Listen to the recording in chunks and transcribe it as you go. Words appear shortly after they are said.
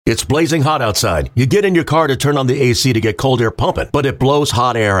It's blazing hot outside. You get in your car to turn on the AC to get cold air pumping, but it blows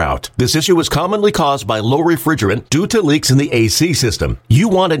hot air out. This issue is commonly caused by low refrigerant due to leaks in the AC system. You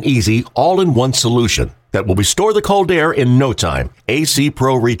want an easy, all-in-one solution that will restore the cold air in no time. AC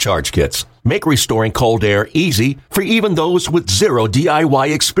Pro Recharge Kits make restoring cold air easy for even those with zero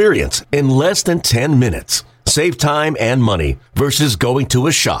DIY experience in less than 10 minutes. Save time and money versus going to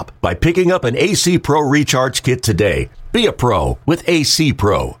a shop by picking up an AC Pro Recharge Kit today. Be a pro with AC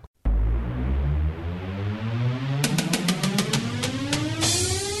Pro.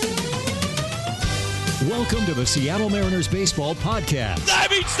 Welcome to the Seattle Mariners Baseball Podcast.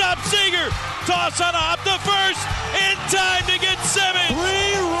 Diving stop, Seager. Toss on a hop to first. In time to get Simmons.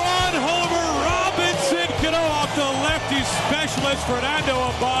 Three-run homer. Robinson Cano off the lefty specialist Fernando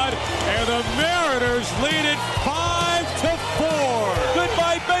Abad. And the Mariners lead it 5-4.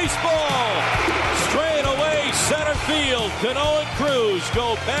 Goodbye, baseball. Straight away, center field. Cano and Cruz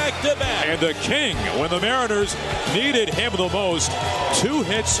go back-to-back. And the king, when the Mariners needed him the most, 2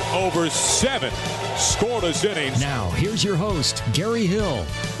 hits over 7 scoreless innings. Now, here's your host, Gary Hill.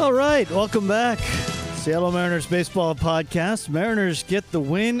 All right, welcome back. Seattle Mariners Baseball Podcast. Mariners get the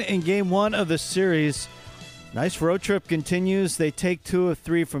win in Game 1 of the series. Nice road trip continues. They take 2 of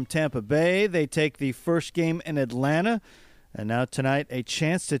 3 from Tampa Bay. They take the first game in Atlanta. And now tonight, a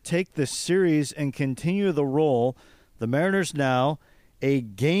chance to take the series and continue the roll. The Mariners now a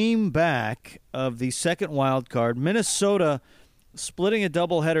game back of the second wild card. Minnesota splitting a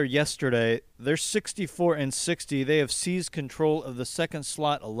doubleheader yesterday. They're 64-60. They have seized control of the second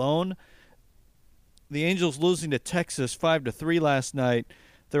slot alone. The Angels losing to Texas 5-3 last night.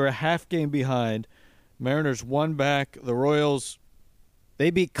 They're a half game behind. Mariners 1 back. The Royals,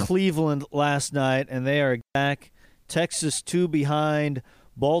 they beat Cleveland last night, and they are back. Texas 2 behind.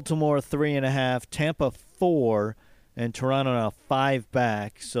 Baltimore 3.5. Tampa 4. And Toronto now 5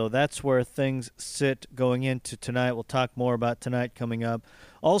 back. So that's where things sit going into tonight. We'll talk more about tonight coming up.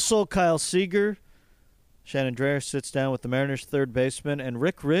 Also, Kyle Seager, Shannon Dreher sits down with the Mariners' third baseman, and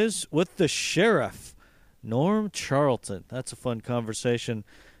Rick Rizzs with the sheriff, Norm Charlton. That's a fun conversation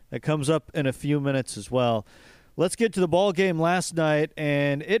that comes up in a few minutes as well. Let's get to the ball game last night,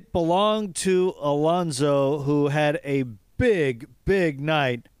 and it belonged to Alonso, who had a big, big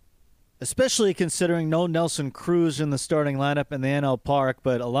night, especially considering no Nelson Cruz in the starting lineup in the NL Park,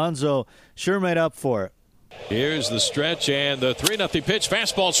 but Alonso sure made up for it. Here's the stretch and the 3-0 pitch.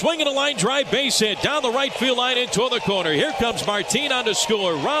 Fastball swinging a line drive, base hit down the right field line into the corner. Here comes Martin on to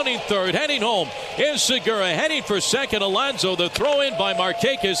score. Rounding third, heading home is Segura. Heading for second, Alonso. The throw in by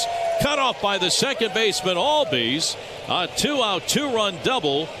Markakis, cut off by the second baseman Albies. A 2-out, 2-run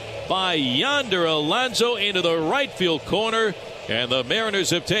double by Yonder Alonso into the right field corner. And the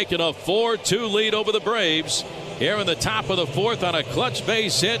Mariners have taken a 4-2 lead over the Braves here in the top of the fourth on a clutch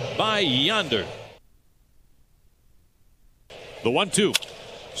base hit by Yonder. The 1-2.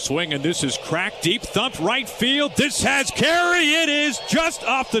 Swing, and this is cracked deep, thumped right field. This has carry. It is just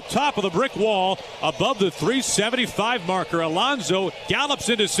off the top of the brick wall above the 375 marker. Alonso gallops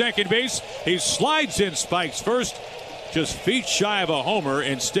into second base. He slides in, spikes first, just feet shy of a homer.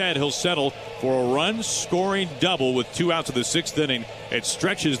 Instead, he'll settle for a run-scoring double with 2 outs of the 6th inning. It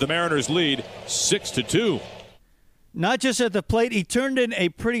stretches the Mariners' lead 6-2. Not just at the plate, he turned in a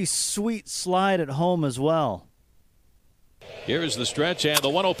pretty sweet slide at home as well. Here's the stretch and the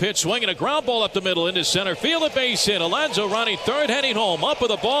 1-0 pitch, swinging a ground ball up the middle into center field, a base hit. Alonso running third, heading home. Up with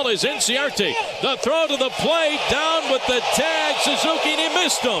the ball is Inciarte. The throw to the plate, down with the tag. Suzuki, and he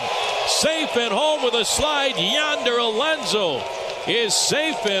missed him. Safe at home with a slide. Yonder Alonso is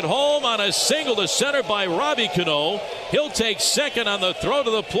safe at home on a single to center by Robbie Cano. He'll take second on the throw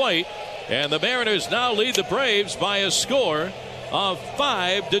to the plate. And the Mariners now lead the Braves by a score of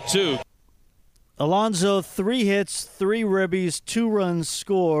 5-2. Alonso, 3 hits, 3 ribbies, 2 runs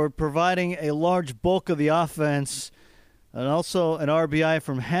scored, providing a large bulk of the offense, and also an RBI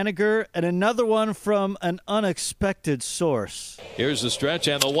from Haniger, and another one from an unexpected source. Here's the stretch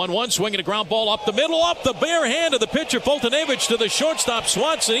and the 1-1, swinging a ground ball up the middle, up the bare hand of the pitcher, Fultonevich to the shortstop,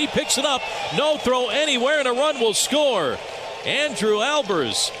 Swanson. He picks it up, no throw anywhere, and a run will score. Andrew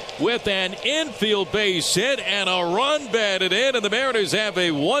Albers with an infield base hit and a run batted in, and the Mariners have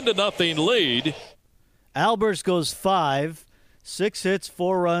a 1-0 lead. Albers goes 5, 6 hits,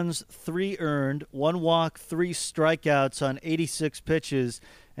 4 runs, 3 earned, 1 walk, 3 strikeouts on 86 pitches,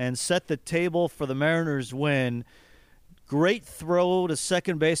 and set the table for the Mariners' win. Great throw to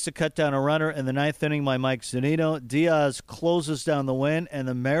second base to cut down a runner in the 9th inning by Mike Zunino. Diaz closes down the win, and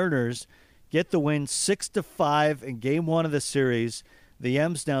the Mariners get the win 6-5 in Game 1 of the series. The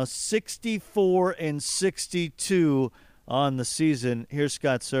M's now 64-62 on the season. Here's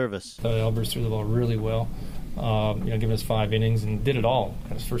Scott Service. Albers threw the ball really well, giving us 5 innings and did it all.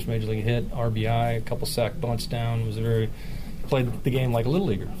 Got his first major league hit, RBI, a couple sack bunts down. Played the game like a little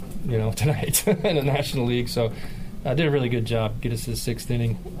leaguer, tonight in the National League. So did a really good job. Get us to the 6th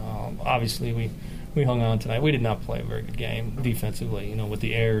inning. Obviously, we hung on tonight. We did not play a very good game defensively. With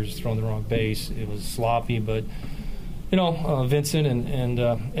the errors, throwing the wrong base, it was sloppy. But Vincent and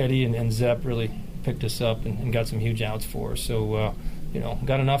Eddie and Zepp really picked us up and got some huge outs for us. So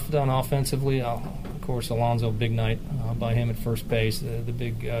got enough done offensively. Of course, Alonso, big night by him at first base. The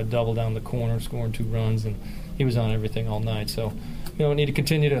big double down the corner, scoring 2 runs, and he was on everything all night. So, we need to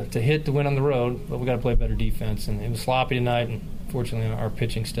continue to hit to win on the road, but we got to play better defense. And it was sloppy tonight, and fortunately, our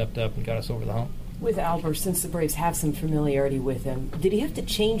pitching stepped up and got us over the hump. With Albers, since the Braves have some familiarity with him, did he have to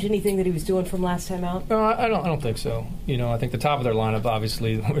change anything that he was doing from last time out? No, I don't think so. I think the top of their lineup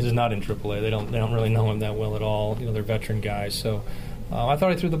obviously is not in AAA. They don't really know him that well at all. They're veteran guys. So I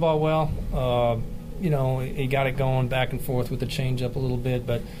thought he threw the ball well. He got it going back and forth with the changeup a little bit,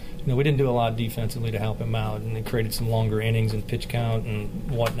 but we didn't do a lot defensively to help him out, and it created some longer innings and pitch count and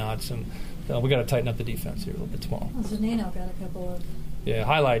whatnot. So we got to tighten up the defense here a little bit tomorrow. Zunino got a couple of. Yeah,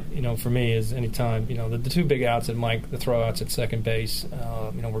 highlight, for me is anytime, the 2 big outs at Mike, the throwouts at second base,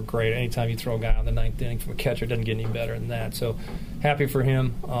 were great. Anytime you throw a guy on the 9th inning from a catcher, it doesn't get any better than that. So happy for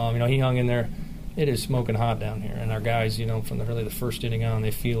him. He hung in there. It is smoking hot down here, and our guys, from the first inning on, they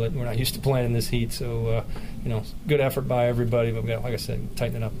feel it. We're not used to playing in this heat, so good effort by everybody. But we got, like I said,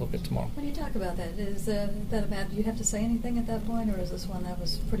 tighten it up a little bit tomorrow. When you talk about that, is that about? Do you have to say anything at that point, or is this one that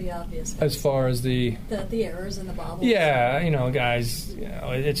was pretty obvious? As far as the errors and the bobbles. Yeah, guys,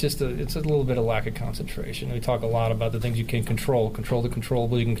 it's just it's a little bit of lack of concentration. We talk a lot about the things you can control the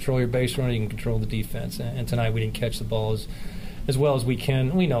controllable. You can control your base runner. You can control the defense. And tonight we didn't catch the ball as well as we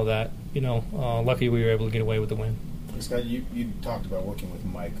can. We know that. Lucky we were able to get away with the win. Scott, you talked about working with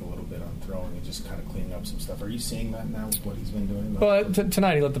Mike a little bit on throwing and just kind of cleaning up some stuff. Are you seeing that now with what he's been doing? Well,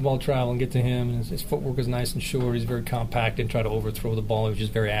 tonight he let the ball travel and get to him, and his footwork is nice and short. He's very compact and try to overthrow the ball. He was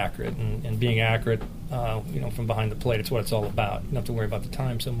just very accurate, and being accurate, from behind the plate, it's what it's all about. You don't have to worry about the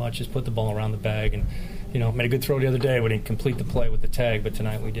time so much. Just put the ball around the bag, and made a good throw the other day. We didn't complete the play with the tag, but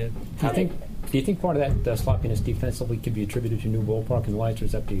tonight we did. Do you think part of that sloppiness defensively could be attributed to new ballpark and lights, or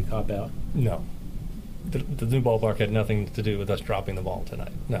is that the cop-out? No. The new ballpark had nothing to do with us dropping the ball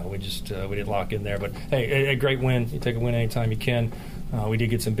tonight. No, we didn't lock in there. But, hey, a great win. You take a win anytime you can. We did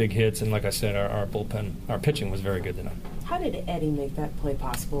get some big hits, and like I said, our bullpen, our pitching was very good tonight. How did Eddie make that play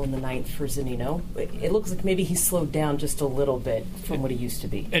possible in the 9th for Zunino? It looks like maybe he slowed down just a little bit from what he used to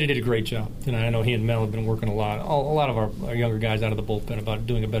be. Eddie did a great job. I know he and Mel have been working a lot of our younger guys out of the bullpen about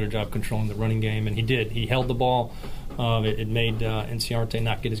doing a better job controlling the running game, and he did. He held the ball. It made Inciarte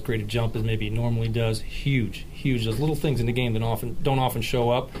not get as great a jump as maybe he normally does. Huge. Those little things in the game that don't often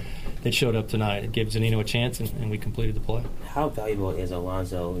show up. They showed up tonight. It gave Zunino a chance, and we completed the play. How valuable is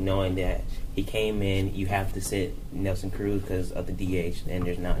Alonso knowing that he came in, you have to sit Nelson Cruz because of the DH, and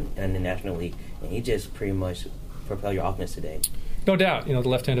there's not in the National League, and he just pretty much propelled your offense today? No doubt. The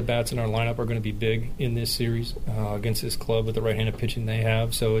left-handed bats in our lineup are going to be big in this series against this club with the right-handed pitching they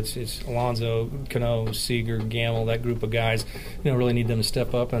have. So it's Alonso, Cano, Seager, Gamble, that group of guys. Really need them to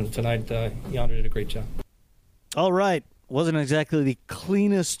step up, and tonight Yonder did a great job. All right. Wasn't exactly the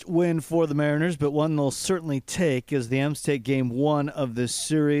cleanest win for the Mariners, but one they'll certainly take as the M's take Game 1 of this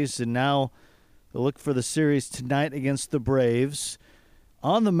series, and now they'll look for the series tonight against the Braves.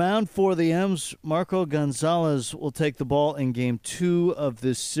 On the mound for the M's, Marco Gonzalez will take the ball in Game 2 of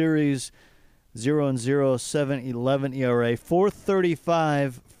this series. 0-0, 7.11 ERA,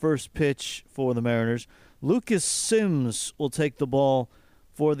 4.35 first pitch for the Mariners. Lucas Sims will take the ball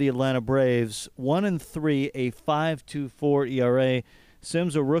for the Atlanta Braves, 1-3, a 5.24 ERA.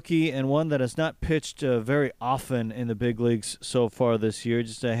 Sims, a rookie and one that has not pitched very often in the big leagues so far this year.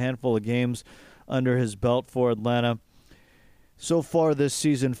 Just a handful of games under his belt for Atlanta. So far this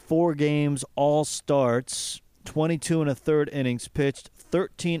season, 4 games, all starts, 22 1/3 innings pitched,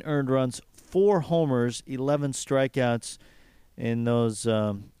 13 earned runs, 4 homers, 11 strikeouts in those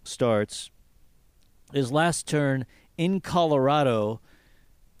starts. His last turn in Colorado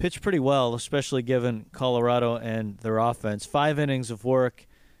pitched pretty well, especially given Colorado and their offense. 5 innings of work,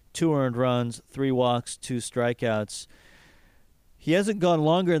 2 earned runs, 3 walks, 2 strikeouts. He hasn't gone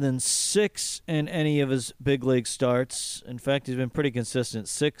longer than 6 in any of his big league starts. In fact, he's been pretty consistent.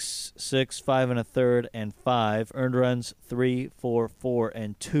 6, 5 1/3, and 5. Earned runs 3, 4, 4,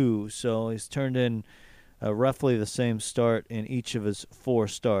 and 2. So he's turned in roughly the same start in each of his 4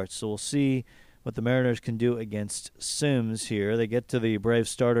 starts. So we'll see what the Mariners can do against Sims here. They get to the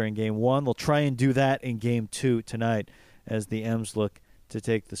Braves starter in Game 1. They'll try and do that in Game 2 tonight as the M's look to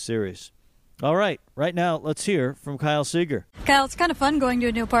take the series. All right now let's hear from Kyle Seager. Kyle, it's kind of fun going to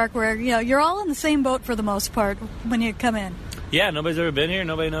a new park where you're all in the same boat for the most part when you come in. Yeah, nobody's ever been here.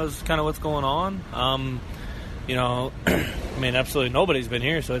 Nobody knows kind of what's going on. Absolutely nobody's been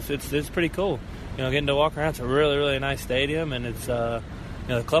here, so it's pretty cool. Getting to walk around. It's a really, really nice stadium, and it's the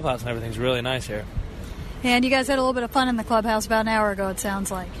clubhouse and everything's really nice here. And you guys had a little bit of fun in the clubhouse about an hour ago, it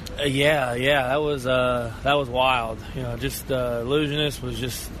sounds like. Yeah, that was wild. Just illusionist was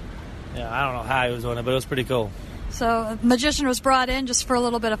just. I don't know how he was doing it, but it was pretty cool. So, the magician was brought in just for a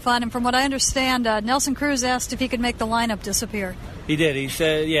little bit of fun, and from what I understand, Nelson Cruz asked if he could make the lineup disappear. He did. He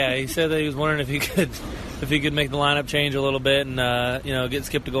said that he was wondering if he could make the lineup change a little bit and get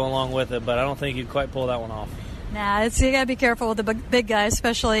Skip to go along with it, but I don't think he'd quite pull that one off. Nah, you got to be careful with the big guys,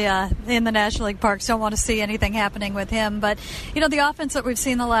 especially in the National League parks. Don't want to see anything happening with him. But, the offense that we've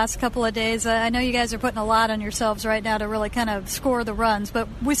seen the last couple of days, I know you guys are putting a lot on yourselves right now to really kind of score the runs, but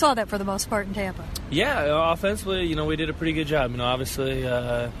we saw that for the most part in Tampa. Yeah, offensively, we did a pretty good job. Obviously,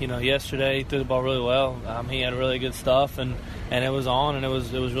 yesterday he threw the ball really well. He had really good stuff, and it was on, and it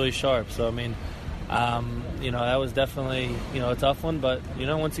was really sharp. So, that was definitely, a tough one. But,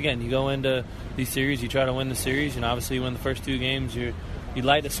 once again, you go into these series, you try to win the series. Obviously you win the first two games. You'd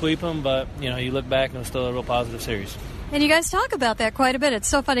like to sweep them, but, you look back and it was still a real positive series. And you guys talk about that quite a bit. It's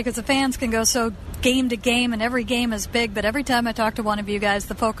so funny because the fans can go so game to game, and every game is big. But every time I talk to one of you guys,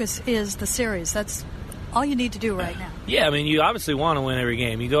 the focus is the series. That's all you need to do right now. Yeah, you obviously want to win every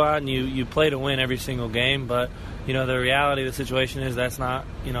game. You go out and you play to win every single game, but the reality of the situation is that's not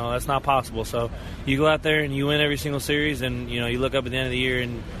possible. So you go out there and you win every single series, and you look up at the end of the year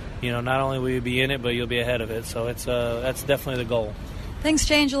and not only will you be in it, but you'll be ahead of it. So that's definitely the goal. Things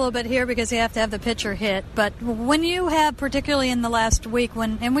change a little bit here because you have to have the pitcher hit. But when you have, particularly in the last week,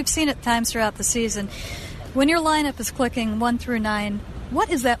 and we've seen it times throughout the season, when your lineup is clicking 1 through 9, what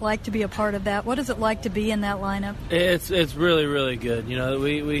is that like to be a part of that? What is it like to be in that lineup? It's really, really good.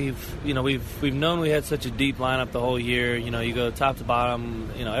 We've known we had such a deep lineup the whole year. You go top to bottom.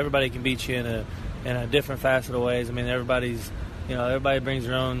 Everybody can beat you in a different facet of ways. Everybody brings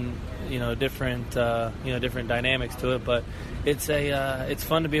their own different dynamics to it. But it's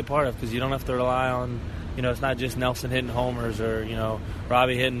fun to be a part of because you don't have to rely on. It's not just Nelson hitting homers or,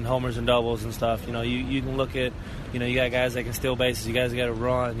 Robbie hitting homers and doubles and stuff. You can look at, you got guys that can steal bases. You guys got to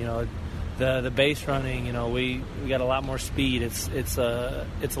run. The base running, we got a lot more speed. It's a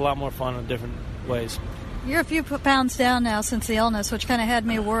lot more fun in different ways. You're a few pounds down now since the illness, which kind of had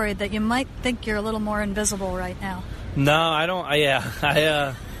me worried that you might think you're a little more invisible right now. No, I don't.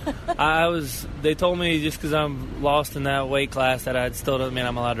 They told me just because I'm lost in that weight class that it still doesn't mean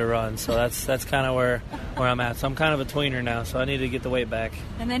I'm allowed to run. So that's kind of where I'm at. So I'm kind of a tweener now. So I need to get the weight back.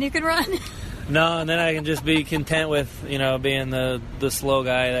 And then you can run. No, and then I can just be content with being the slow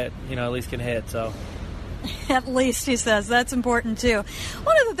guy that at least can hit. So. At least, he says. That's important, too.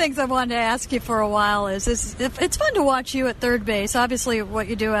 One of the things I wanted to ask you for a while is if it's fun to watch you at third base. Obviously, what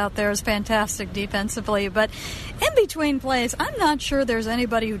you do out there is fantastic defensively, but in between plays, I'm not sure there's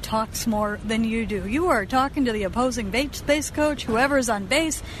anybody who talks more than you do. You are talking to the opposing base coach, whoever's on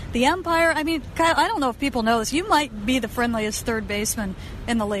base, the umpire. Kyle, I don't know if people know this. You might be the friendliest third baseman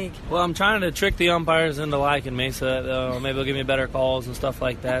in the league. Well, I'm trying to trick the umpires into liking me so that maybe they'll give me better calls and stuff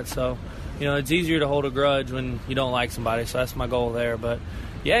like that, so... it's easier to hold a grudge when you don't like somebody, so that's my goal there. But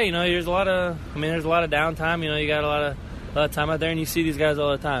yeah, there's a lot of downtime. You got a lot of time out there, and you see these guys all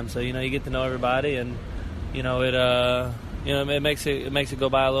the time. So you get to know everybody, and it makes it go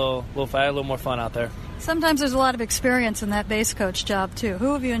by a little fast, a little more fun out there. Sometimes there's a lot of experience in that base coach job too.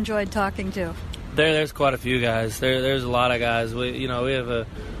 Who have you enjoyed talking to? There's quite a few guys. There's a lot of guys. We have a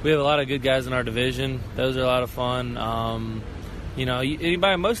lot of good guys in our division. Those are a lot of fun.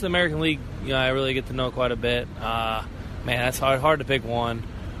 Anybody, most of the American League, I really get to know quite a bit. Man, that's hard to pick one.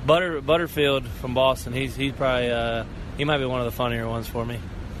 Butterfield from Boston, he's probably he might be one of the funnier ones for me.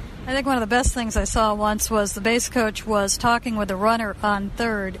 I think one of the best things I saw once was the base coach was talking with the runner on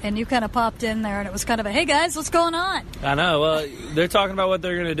third, and you kind of popped in there, and it was kind of a, hey guys, what's going on? I know. Well, they're talking about what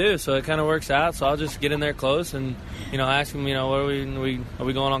they're going to do, so it kind of works out. So I'll just get in there close and ask them, what are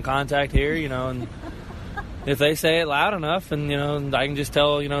we going on contact here, and. If they say it loud enough, and I can just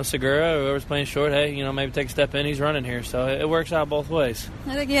tell Segura or whoever's playing short, hey, maybe take a step in. He's running here, so it works out both ways.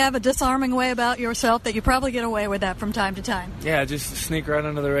 I think you have a disarming way about yourself that you probably get away with that from time to time. Yeah, just sneak right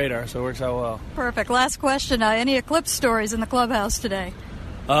under the radar, so it works out well. Perfect. Last question: any Eclipse stories in the clubhouse today?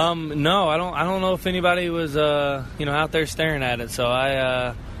 No, I don't know if anybody was out there staring at it. So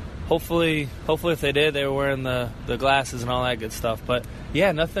I hopefully if they did, they were wearing the glasses and all that good stuff. But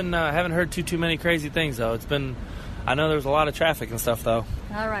yeah, nothing. I haven't heard too many crazy things though. It's been I know there's a lot of traffic and stuff, though.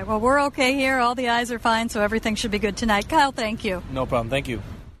 All right. Well, we're okay here. All the eyes are fine, so everything should be good tonight. Kyle, thank you. No problem. Thank you.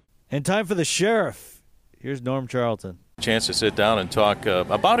 And time for the Sheriff. Here's Norm Charlton. Chance to sit down and talk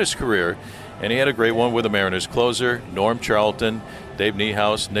about his career, and he had a great one with the Mariners. Closer, Norm Charlton. Dave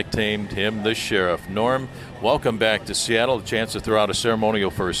Niehaus nicknamed him the Sheriff. Norm, welcome back to Seattle. A chance to throw out a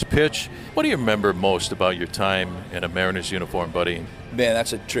ceremonial first pitch. What do you remember most about your time in a Mariners uniform, buddy? Man,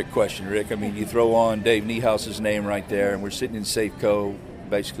 that's a trick question, Rick. I mean, you throw on Dave Niehaus's name right there, and we're sitting in Safeco,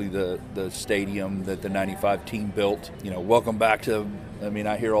 basically the stadium that the 95 team built. You know, welcome back to, I mean,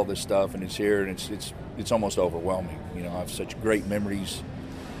 I hear all this stuff, and it's here, and it's almost overwhelming. You know, I have such great memories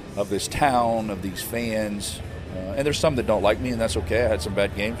of this town, of these fans. And there's some that don't like me, and that's okay. I had some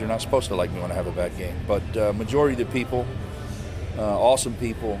bad games. You're not supposed to like me when I have a bad game. But majority of the people, awesome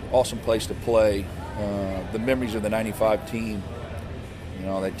place to play. The memories of the 95 team, you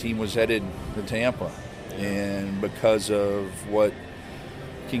know, that team was headed to Tampa. And because of what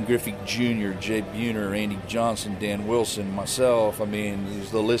King Griffey Jr., Jay Buhner, Andy Johnson, Dan Wilson, myself, I mean,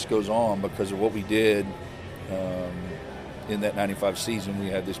 the list goes on because of what we did in that 95 season. We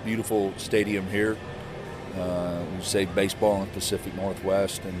had this beautiful stadium here. We saved baseball in the Pacific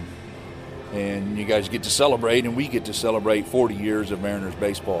Northwest, and you guys get to celebrate, and we get to celebrate 40 years of Mariners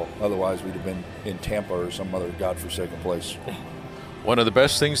baseball. Otherwise, we'd have been in Tampa or some other godforsaken place. One of the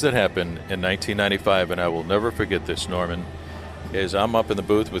best things that happened in 1995, and I will never forget this, Norman, is I'm up in the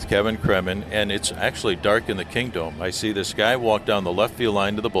booth with Kevin Kremen, and it's actually dark in the Kingdome. I see this guy walk down the left field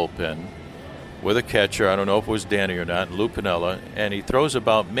line to the bullpen with a catcher. I don't know if it was Danny or not, Lou Piniella, and he throws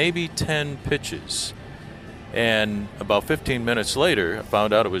about maybe 10 pitches. And about 15 minutes later, I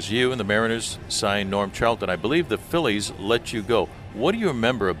found out it was you, and the Mariners signed Norm Charlton. I believe the Phillies let you go. What do you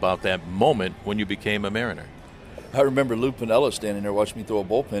remember about that moment when you became a Mariner? I remember Lou Piniella standing there watching me throw a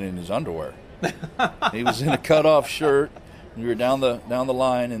bullpen in his underwear. He was in a cutoff shirt. We were down the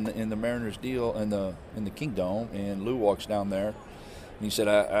line in the Mariners deal in the Kingdome, and Lou walks down there. And he said,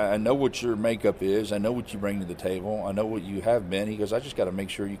 I know what your makeup is. I know what you bring to the table. I know what you have been. He goes, I just got to make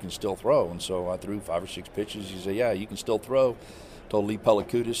sure you can still throw. And so I threw 5 or 6 pitches. He said, yeah, you can still throw. Told Lee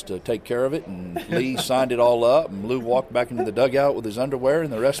Pellicudis to take care of it. And Lee signed it all up. And Lou walked back into the dugout with his underwear,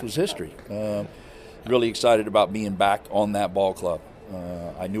 and the rest was history. Really excited about being back on that ball club.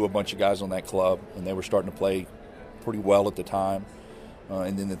 I knew a bunch of guys on that club, and they were starting to play pretty well at the time.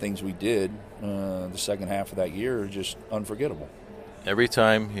 And then the things we did the second half of that year are just unforgettable. Every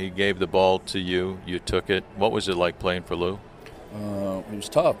time he gave the ball to you, you took it. What was it like playing for Lou? It was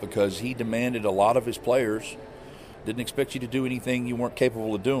tough because he demanded a lot of his players. Didn't expect you to do anything you weren't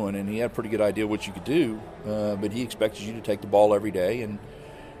capable of doing, and he had a pretty good idea what you could do. But he expected you to take the ball every day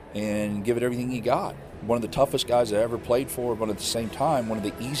and give it everything you got. One of the toughest guys I ever played for, but at the same time, one of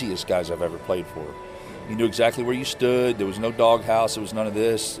the easiest guys I've ever played for. You knew exactly where you stood. There was no doghouse. There was none of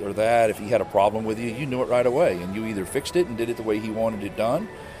this or that. If he had a problem with you, you knew it right away. And you either fixed it and did it the way he wanted it done,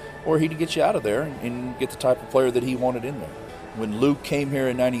 or he'd get you out of there and get the type of player that he wanted in there. When Luke came here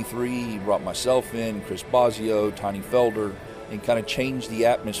in 93, he brought myself in, Chris Bosio, Tiny Felder, and kind of changed the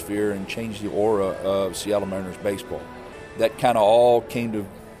atmosphere and changed the aura of Seattle Mariners baseball. That kind of all came to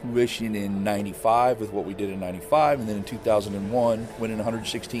fruition in 95 with what we did in 95, and then in 2001, winning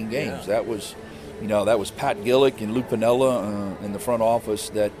 116 games. Yeah. That was Pat Gillick and Lou Piniella in the front office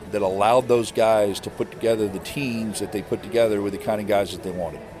that allowed those guys to put together the teams that they put together with the kind of guys that they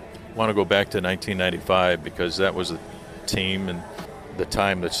wanted. I want to go back to 1995 because that was the team and the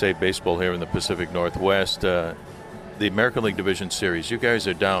time that saved baseball here in the Pacific Northwest. The American League Division Series, you guys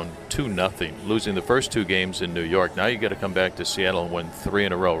are down 2-0, losing the first 2 games in New York. Now you got to come back to Seattle and win 3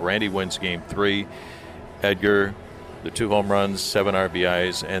 in a row. Randy wins Game 3, Edgar, the 2 home runs, 7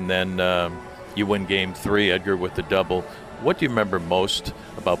 RBIs, and then you win Game 3, Edgar with the double. What do you remember most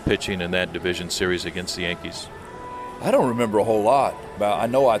about pitching in that division series against the Yankees? I don't remember a whole lot. I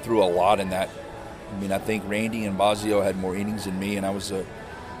know I threw a lot in that. I mean, I think Randy and Bosio had more innings than me, and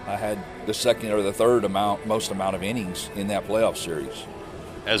I had the second or the third most amount of innings in that playoff series.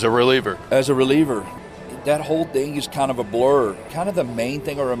 As a reliever? As a reliever. That whole thing is kind of a blur. Kind of the main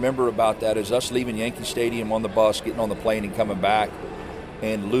thing I remember about that is us leaving Yankee Stadium on the bus, getting on the plane and coming back,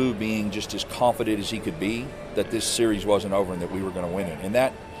 and Lou being just as confident as he could be that this series wasn't over and that we were going to win it. And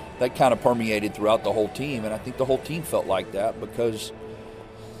that kind of permeated throughout the whole team, and I think the whole team felt like that because,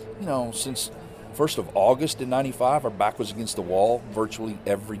 since 1st of August in 95, our back was against the wall virtually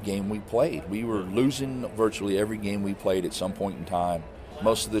every game we played. We were losing virtually every game we played at some point in time.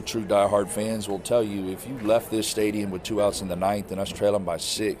 Most of the true diehard fans will tell you if you left this stadium with 2 outs in the 9th and us trailing by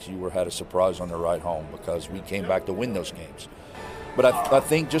 6, you had a surprise on the ride home because we came back to win those games. But I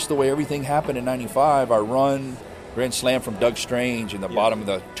think just the way everything happened in 95, our run grand slam from Doug Strange in the bottom of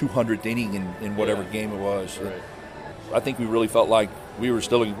the 200th inning in whatever game it was. Right. I think we really felt like we were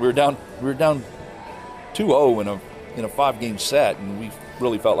down 2-0 in a 5-game set, and we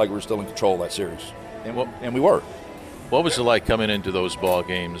really felt like we were still in control of that series, and we were. What was it like coming into those ball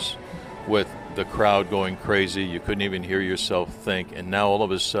games with the crowd going crazy? You couldn't even hear yourself think, and now all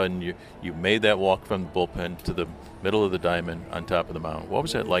of a sudden you made that walk from the bullpen to the middle of the diamond on top of the mound. What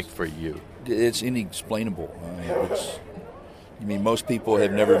was that like for you? It's inexplainable. Most people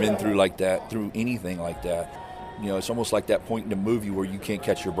have never been through anything like that. It's almost like that point in the movie where you can't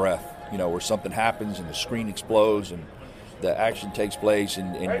catch your breath, where something happens and the screen explodes and the action takes place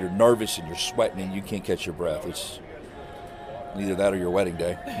and you're nervous and you're sweating and you can't catch your breath. It's either that or your wedding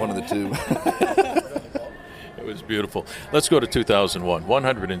day, one of the two. It was beautiful. Let's go to 2001,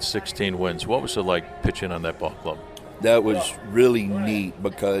 116 wins. What was it like pitching on that ball club? That was really neat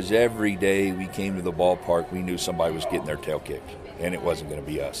because every day we came to the ballpark, we knew somebody was getting their tail kicked, and it wasn't going to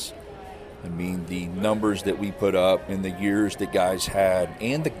be us. The numbers that we put up in the years that guys had,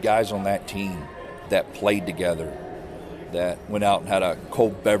 and the guys on that team that played together, that went out and had a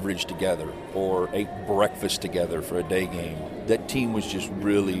cold beverage together or ate breakfast together for a day game. That team was just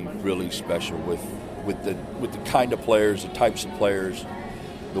really, really special with the kind of players, the types of players,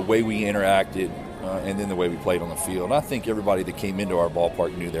 the way we interacted, and then the way we played on the field. And I think everybody that came into our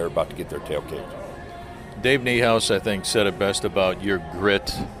ballpark knew they were about to get their tail kicked. Dave Niehaus, I think, said it best about your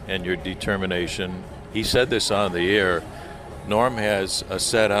grit and your determination. He said this on the air. Norm has a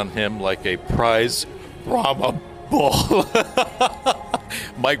set on him like a prize Brahma bull.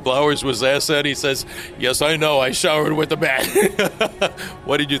 Mike Blowers was asked that. He says, "Yes, I know. I showered with the bat."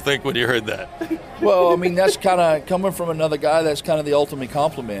 What did you think when you heard that? Well, that's kind of coming from another guy. That's kind of the ultimate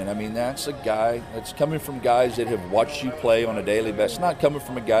compliment. That's a guy that's coming from guys that have watched you play on a daily basis. It's not coming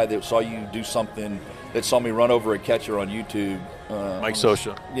from a guy that saw you do something, that saw me run over a catcher on YouTube. Mike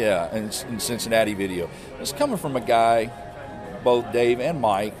Scioscia. Yeah, in Cincinnati video. It's coming from a guy, both Dave and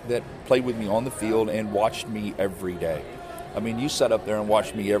Mike, that played with me on the field and watched me every day. You sat up there and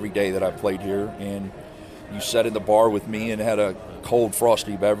watched me every day that I played here, and you sat in the bar with me and had a cold,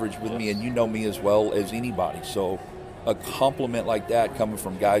 frosty beverage with me, and you know me as well as anybody. So a compliment like that coming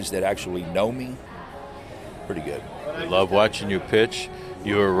from guys that actually know me, pretty good. I love watching you pitch.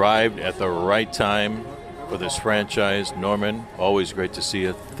 You arrived at the right time for this franchise. Norman, always great to see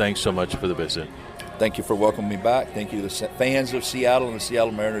you. Thanks so much for the visit. Thank you for welcoming me back. Thank you to the fans of Seattle and the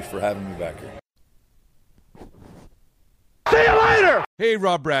Seattle Mariners for having me back here. See you later! Hey,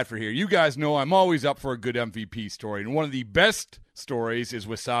 Rob Bradford here. You guys know I'm always up for a good MVP story, and one of the best stories is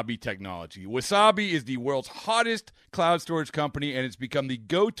Wasabi Technology. Wasabi is the world's hottest cloud storage company, and it's become the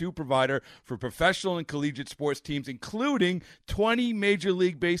go-to provider for professional and collegiate sports teams, including 20 Major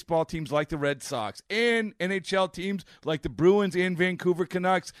League Baseball teams like the Red Sox and NHL teams like the Bruins and Vancouver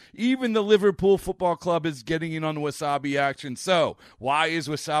Canucks. Even the Liverpool Football Club is getting in on the Wasabi action. So, why is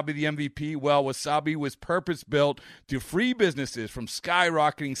Wasabi the MVP? Well, Wasabi was purpose-built to free businesses from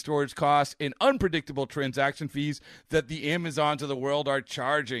skyrocketing storage costs and unpredictable transaction fees that the Amazons of the world are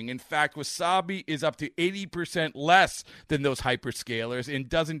charging. In fact, Wasabi is up to 80% less than those hyperscalers and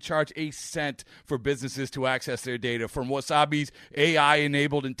doesn't charge a cent for businesses to access their data. From Wasabi's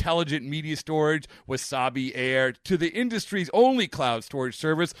AI-enabled intelligent media storage, Wasabi Air, to the industry's only cloud storage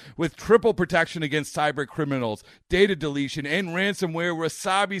service with triple protection against cyber criminals, data deletion, and ransomware,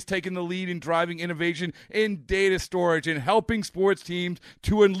 Wasabi's taken the lead in driving innovation in data storage and helping sports teams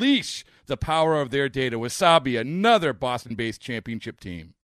to unleash the power of their data. Wasabi, another Boston-based championship team.